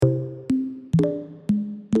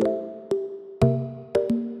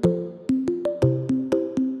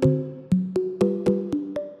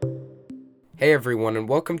Hey everyone, and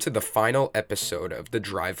welcome to the final episode of the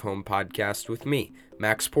Drive Home podcast with me,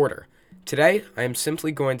 Max Porter. Today, I am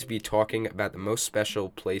simply going to be talking about the most special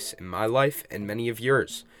place in my life and many of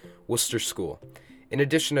yours, Wooster School. In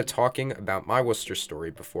addition to talking about my Wooster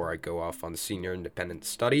story before I go off on senior independent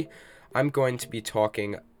study, I'm going to be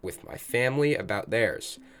talking with my family about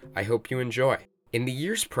theirs. I hope you enjoy. In the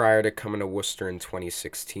years prior to coming to Wooster in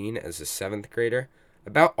 2016 as a 7th grader,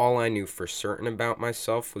 about all I knew for certain about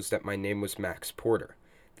myself was that my name was Max Porter,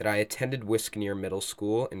 that I attended Wiskaneer Middle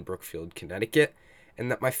School in Brookfield, Connecticut, and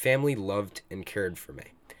that my family loved and cared for me.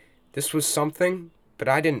 This was something, but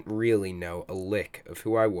I didn't really know a lick of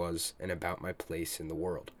who I was and about my place in the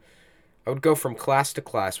world. I would go from class to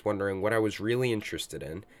class wondering what I was really interested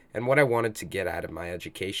in and what I wanted to get out of my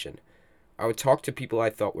education. I would talk to people I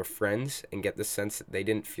thought were friends and get the sense that they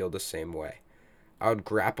didn't feel the same way. I would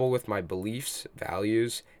grapple with my beliefs,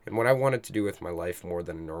 values, and what I wanted to do with my life more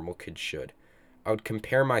than a normal kid should. I would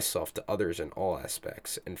compare myself to others in all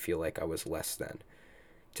aspects and feel like I was less than.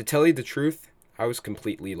 To tell you the truth, I was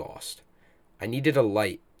completely lost. I needed a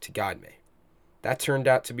light to guide me. That turned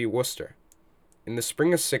out to be Wooster. In the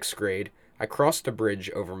spring of 6th grade, I crossed a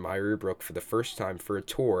bridge over Myrie Brook for the first time for a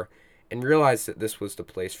tour and realized that this was the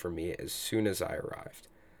place for me as soon as I arrived.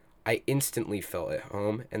 I instantly felt at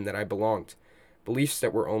home and that I belonged. Beliefs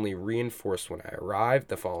that were only reinforced when I arrived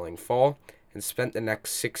the following fall and spent the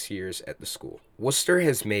next 6 years at the school. Wooster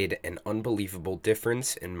has made an unbelievable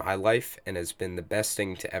difference in my life and has been the best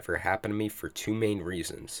thing to ever happen to me for two main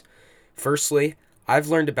reasons. Firstly, I've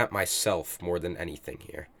learned about myself more than anything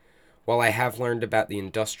here. While I have learned about the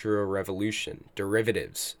Industrial Revolution,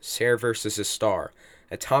 derivatives, Sayre versus a star,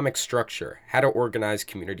 atomic structure, how to organize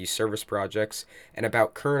community service projects, and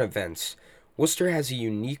about current events, Wooster has a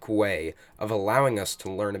unique way of allowing us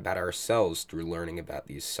to learn about ourselves through learning about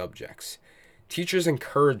these subjects. Teachers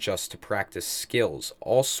encourage us to practice skills,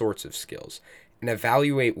 all sorts of skills, and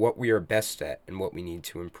evaluate what we are best at and what we need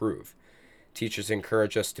to improve. Teachers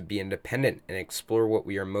encourage us to be independent and explore what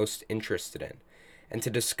we are most interested in, and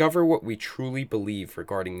to discover what we truly believe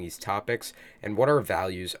regarding these topics and what our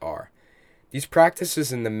values are. These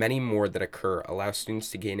practices and the many more that occur allow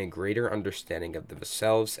students to gain a greater understanding of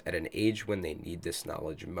themselves at an age when they need this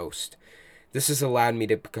knowledge most. This has allowed me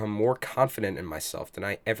to become more confident in myself than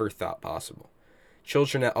I ever thought possible.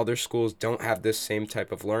 Children at other schools don't have this same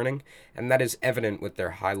type of learning, and that is evident with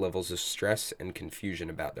their high levels of stress and confusion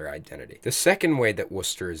about their identity. The second way that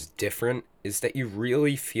Wooster is different is that you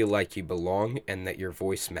really feel like you belong and that your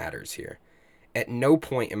voice matters here. At no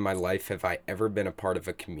point in my life have I ever been a part of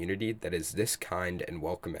a community that is this kind and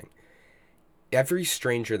welcoming. Every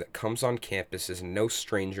stranger that comes on campus is no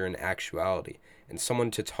stranger in actuality, and someone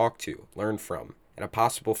to talk to, learn from, and a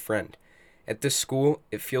possible friend. At this school,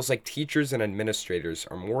 it feels like teachers and administrators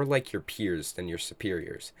are more like your peers than your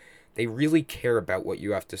superiors. They really care about what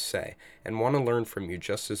you have to say and want to learn from you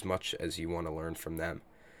just as much as you want to learn from them.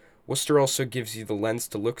 Wooster also gives you the lens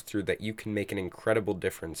to look through that you can make an incredible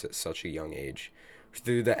difference at such a young age.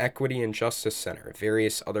 Through the Equity and Justice Center,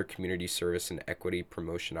 various other community service and equity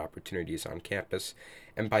promotion opportunities on campus,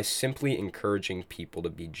 and by simply encouraging people to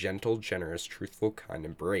be gentle, generous, truthful, kind,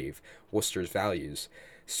 and brave, Wooster's values,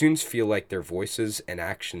 students feel like their voices and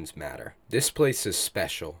actions matter. This place is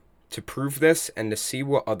special. To prove this and to see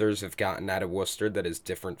what others have gotten out of Wooster that is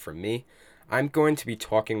different from me, I'm going to be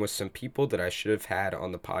talking with some people that I should have had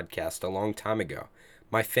on the podcast a long time ago,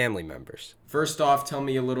 my family members. First off, tell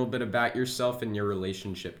me a little bit about yourself and your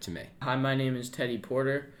relationship to me. Hi, my name is Teddy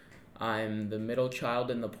Porter. I'm the middle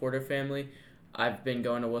child in the Porter family. I've been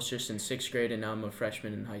going to Wooster since 6th grade, and now I'm a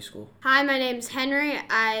freshman in high school. Hi, my name's Henry.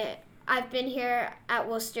 I've been here at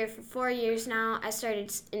Wooster for 4 years now. I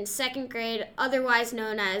started in 2nd grade, otherwise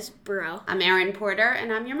known as Bro. I'm Erin Porter,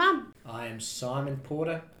 and I'm your mom. I am Simon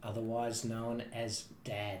Porter, otherwise known as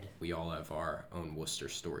Dad. We all have our own Wooster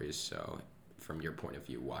stories, so from your point of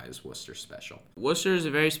view, why is Wooster special? Wooster is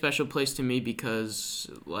a very special place to me because,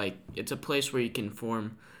 it's a place where you can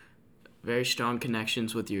form very strong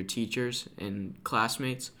connections with your teachers and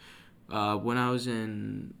classmates. When I was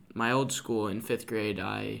in my old school in 5th grade,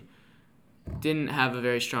 I didn't have a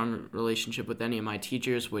very strong relationship with any of my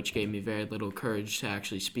teachers, which gave me very little courage to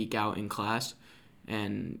actually speak out in class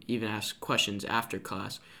and even ask questions after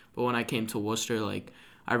class. But when I came to Wooster,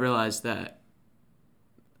 I realized that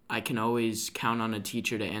I can always count on a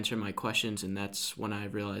teacher to answer my questions, and that's when I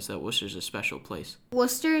realized that Wooster's a special place.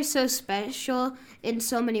 Wooster is so special in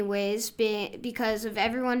so many ways because of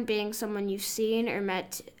everyone being someone you've seen or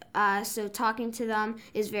met. So talking to them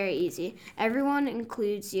is very easy. Everyone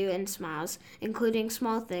includes you and smiles, including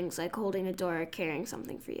small things like holding a door or carrying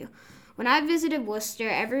something for you. When I visited Worcester,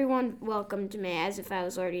 everyone welcomed me as if I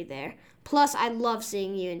was already there. Plus, I love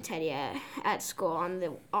seeing you and Teddy at school on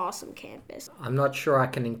the awesome campus. I'm not sure I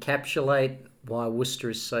can encapsulate why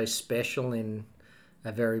Worcester is so special in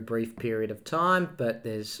a very brief period of time, but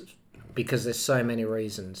because there's so many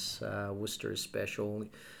reasons Worcester is special.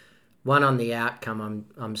 One, on the outcome,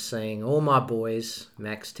 I'm seeing all my boys,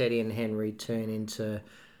 Max, Teddy and Henry, turn into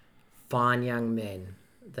fine young men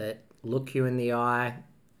that look you in the eye,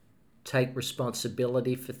 take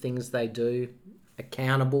responsibility for things they do,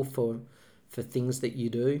 accountable for things that you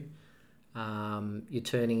do. You're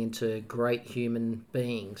turning into great human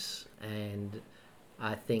beings, and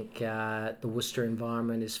I think the Worcester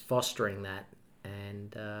environment is fostering that,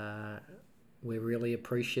 and we're really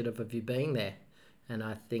appreciative of you being there. And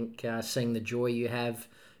I think seeing the joy you have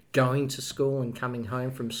going to school and coming home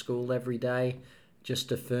from school every day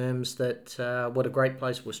just affirms that what a great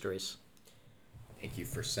place Worcester is. Thank you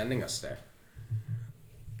for sending us there.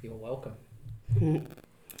 You're welcome.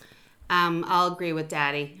 I'll agree with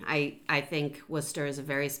Daddy. I think Worcester is a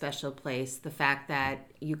very special place. The fact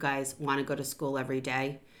that you guys want to go to school every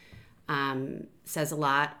day says a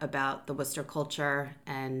lot about the Worcester culture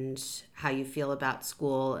and how you feel about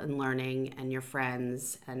school and learning and your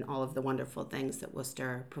friends and all of the wonderful things that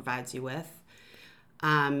Worcester provides you with.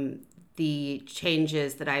 The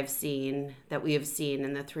changes that we have seen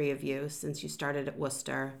in the three of you since you started at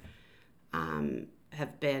Worcester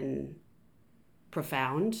have been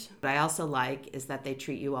profound. What I also like is that they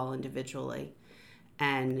treat you all individually,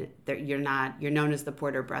 and you're known as the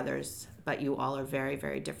Porter brothers, but you all are very,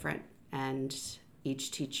 very different, and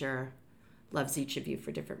each teacher loves each of you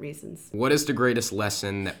for different reasons. What is the greatest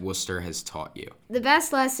lesson that Wooster has taught you? The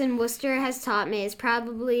best lesson Worcester has taught me is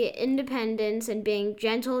probably independence and being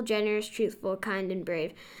gentle, generous, truthful, kind, and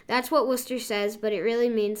brave. That's what Worcester says, but it really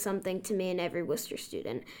means something to me and every Worcester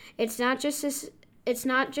student. It's not just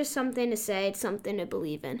something to say, it's something to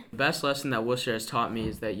believe in. The best lesson that Worcester has taught me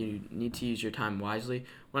is that you need to use your time wisely.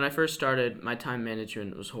 When I first started, my time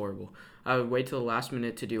management was horrible. I would wait till the last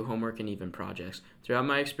minute to do homework and even projects. Throughout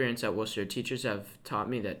my experience at Worcester, teachers have taught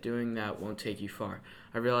me that doing that won't take you far.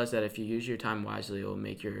 I realized that if you use your time wisely, it will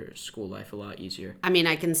make your school life a lot easier. I mean,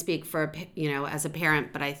 I can speak for, as a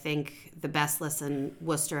parent, but I think the best lesson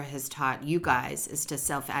Worcester has taught you guys is to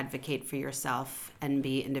self-advocate for yourself and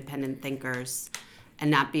be independent thinkers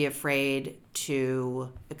and not be afraid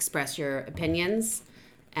to express your opinions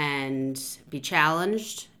and be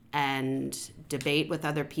challenged and debate with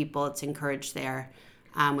other people. It's encouraged there,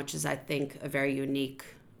 which is, I think, a very unique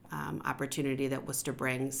opportunity that Worcester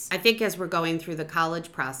brings. I think as we're going through the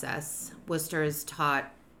college process, Worcester has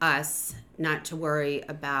taught us not to worry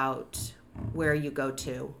about where you go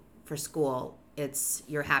to for school. It's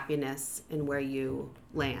your happiness and where you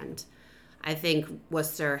land. I think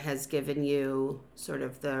Worcester has given you sort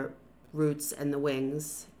of the roots and the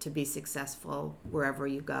wings to be successful wherever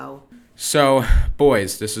you go. So,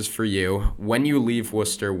 boys, this is for you. When you leave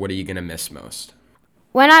Worcester, what are you going to miss most?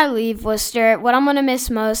 When I leave Worcester, what I'm going to miss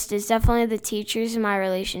most is definitely the teachers and my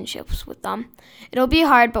relationships with them. It'll be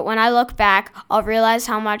hard, but when I look back, I'll realize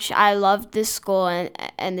how much I loved this school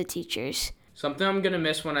and the teachers. Something I'm going to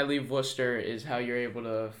miss when I leave Worcester is how you're able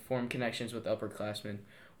to form connections with upperclassmen.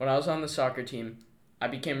 When I was on the soccer team, I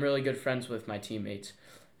became really good friends with my teammates.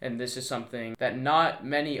 And this is something that not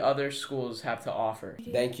many other schools have to offer.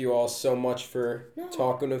 Thank you all so much for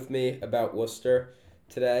talking with me about Worcester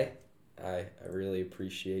today. I really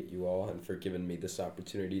appreciate you all and for giving me this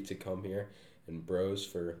opportunity to come here. And bros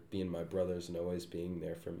for being my brothers and always being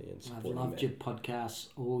there for me and supporting me. I've loved your podcasts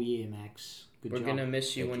all year, Max. Good We're job. going to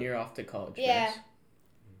miss you when you're off to college. Yeah.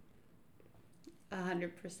 Guys.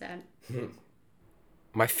 100%.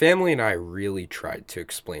 My family and I really tried to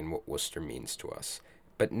explain what Worcester means to us,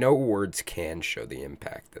 but no words can show the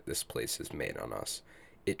impact that this place has made on us.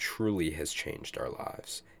 It truly has changed our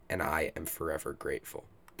lives, and I am forever grateful.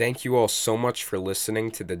 Thank you all so much for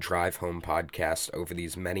listening to the Drive Home podcast over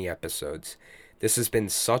these many episodes. This has been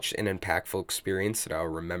such an impactful experience that I'll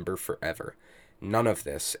remember forever. None of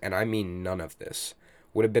this, and I mean none of this,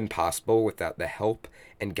 would have been possible without the help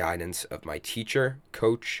and guidance of my teacher,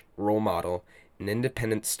 coach, role model, and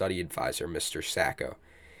independent study advisor, Mr. Sacco.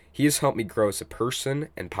 He has helped me grow as a person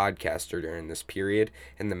and podcaster during this period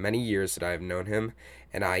and the many years that I have known him,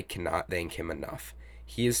 and I cannot thank him enough.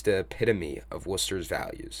 He is the epitome of Worcester's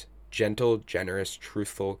values: gentle, generous,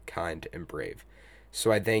 truthful, kind, and brave.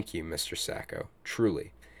 So I thank you, Mr. Sacco,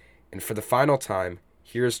 truly. And for the final time,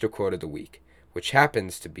 here's the quote of the week, which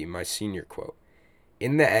happens to be my senior quote.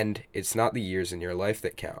 In the end, it's not the years in your life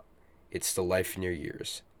that count. It's the life in your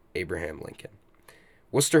years. Abraham Lincoln.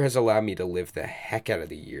 Wooster has allowed me to live the heck out of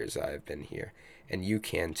the years I have been here, and you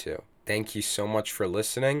can too. Thank you so much for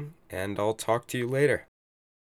listening, and I'll talk to you later.